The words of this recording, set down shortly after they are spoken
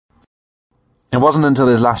It wasn't until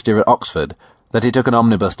his last year at Oxford that he took an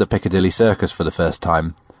omnibus to Piccadilly Circus for the first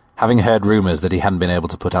time, having heard rumours that he hadn't been able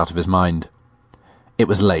to put out of his mind. It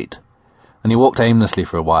was late, and he walked aimlessly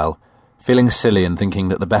for a while, feeling silly and thinking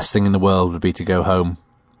that the best thing in the world would be to go home.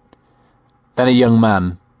 Then a young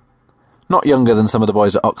man, not younger than some of the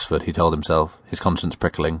boys at Oxford, he told himself, his conscience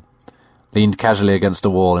prickling, leaned casually against a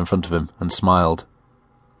wall in front of him and smiled.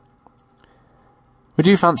 "Would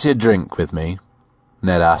you fancy a drink with me?"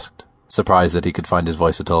 Ned asked, surprised that he could find his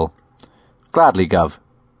voice at all. "Gladly, Gov,"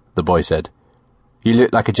 the boy said. "You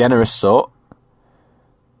look like a generous sort."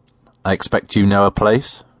 "I expect you know a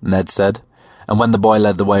place," Ned said, and when the boy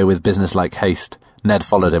led the way with business-like haste, Ned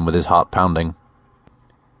followed him with his heart pounding.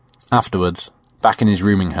 Afterwards, back in his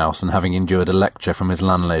rooming house and having endured a lecture from his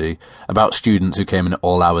landlady about students who came in at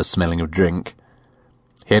all hours smelling of drink,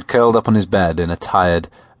 he had curled up on his bed in a tired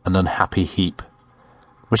and unhappy heap,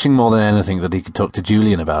 wishing more than anything that he could talk to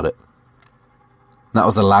Julian about it. That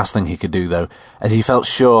was the last thing he could do, though, as he felt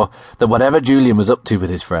sure that whatever Julian was up to with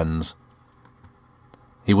his friends,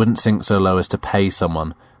 he wouldn't sink so low as to pay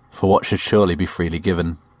someone for what should surely be freely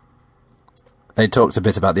given. They talked a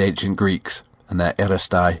bit about the ancient Greeks and their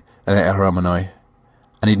Eristai and their Eromenoi,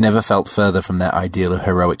 and he'd never felt further from their ideal of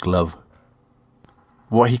heroic love.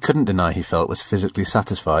 What he couldn't deny he felt was physically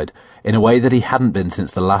satisfied, in a way that he hadn't been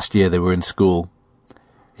since the last year they were in school.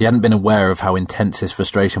 He hadn't been aware of how intense his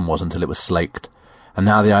frustration was until it was slaked, and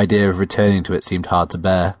now the idea of returning to it seemed hard to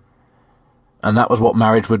bear. And that was what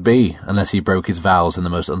marriage would be, unless he broke his vows in the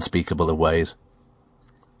most unspeakable of ways.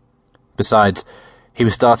 Besides, he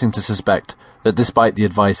was starting to suspect that despite the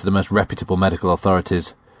advice of the most reputable medical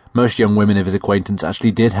authorities, most young women of his acquaintance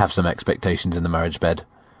actually did have some expectations in the marriage bed.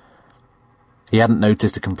 He hadn't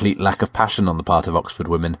noticed a complete lack of passion on the part of Oxford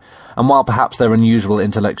women, and while perhaps their unusual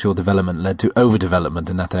intellectual development led to overdevelopment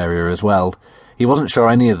in that area as well, he wasn't sure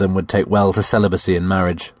any of them would take well to celibacy in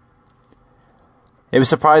marriage. It was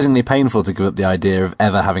surprisingly painful to give up the idea of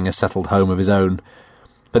ever having a settled home of his own,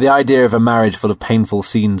 but the idea of a marriage full of painful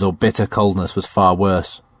scenes or bitter coldness was far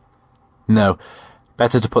worse. No,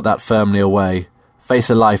 better to put that firmly away, face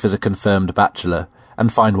a life as a confirmed bachelor,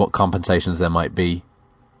 and find what compensations there might be.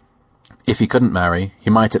 If he couldn't marry, he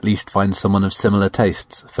might at least find someone of similar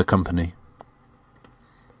tastes for company.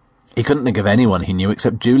 He couldn't think of anyone he knew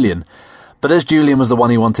except Julian, but as Julian was the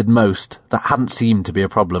one he wanted most, that hadn't seemed to be a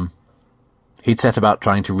problem. He'd set about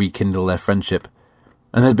trying to rekindle their friendship,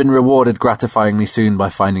 and had been rewarded gratifyingly soon by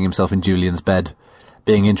finding himself in Julian's bed,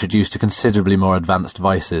 being introduced to considerably more advanced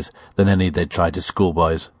vices than any they'd tried as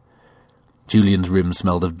schoolboys. Julian's room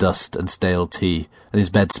smelled of dust and stale tea, and his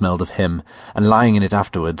bed smelled of him, and lying in it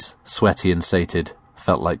afterwards, sweaty and sated,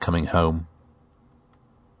 felt like coming home.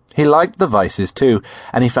 He liked the vices too,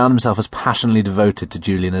 and he found himself as passionately devoted to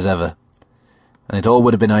Julian as ever. And it all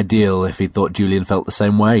would have been ideal if he'd thought Julian felt the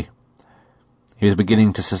same way. He was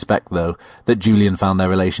beginning to suspect, though, that Julian found their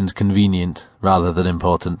relations convenient rather than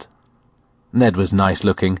important. Ned was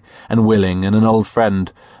nice-looking and willing and an old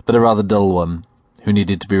friend, but a rather dull one, who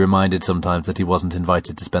needed to be reminded sometimes that he wasn't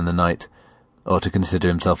invited to spend the night, or to consider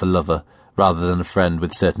himself a lover rather than a friend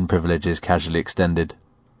with certain privileges casually extended.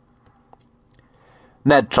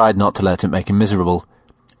 Ned tried not to let it make him miserable.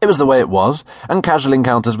 It was the way it was, and casual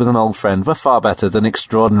encounters with an old friend were far better than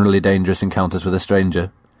extraordinarily dangerous encounters with a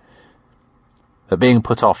stranger. But being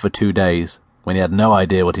put off for 2 days, when he had no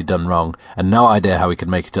idea what he'd done wrong, and no idea how he could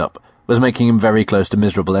make it up, was making him very close to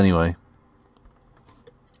miserable anyway.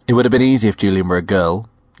 It would have been easy if Julian were a girl.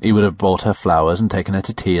 He would have bought her flowers and taken her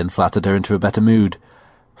to tea and flattered her into a better mood.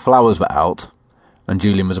 Flowers were out, and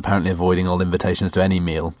Julian was apparently avoiding all invitations to any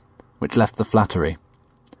meal, which left the flattery.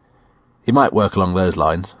 He might work along those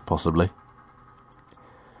lines, possibly.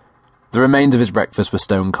 The remains of his breakfast were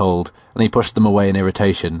stone cold, and he pushed them away in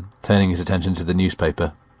irritation, turning his attention to the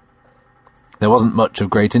newspaper. There wasn't much of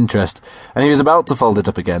great interest, and he was about to fold it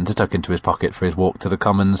up again to tuck into his pocket for his walk to the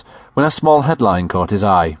Commons, when a small headline caught his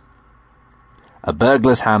eye. "A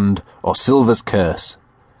burglar's hand or Silver's curse.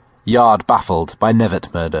 Yard baffled by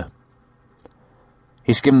Knevet murder."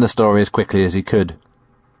 He skimmed the story as quickly as he could.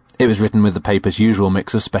 It was written with the paper's usual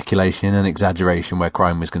mix of speculation and exaggeration where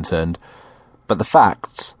crime was concerned, but the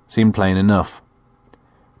facts seemed plain enough.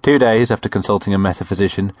 2 days after consulting a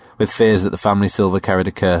metaphysician with fears that the family silver carried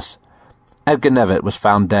a curse, Edgar Knevet was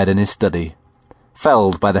found dead in his study,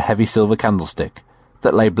 felled by the heavy silver candlestick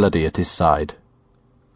that lay bloody at his side.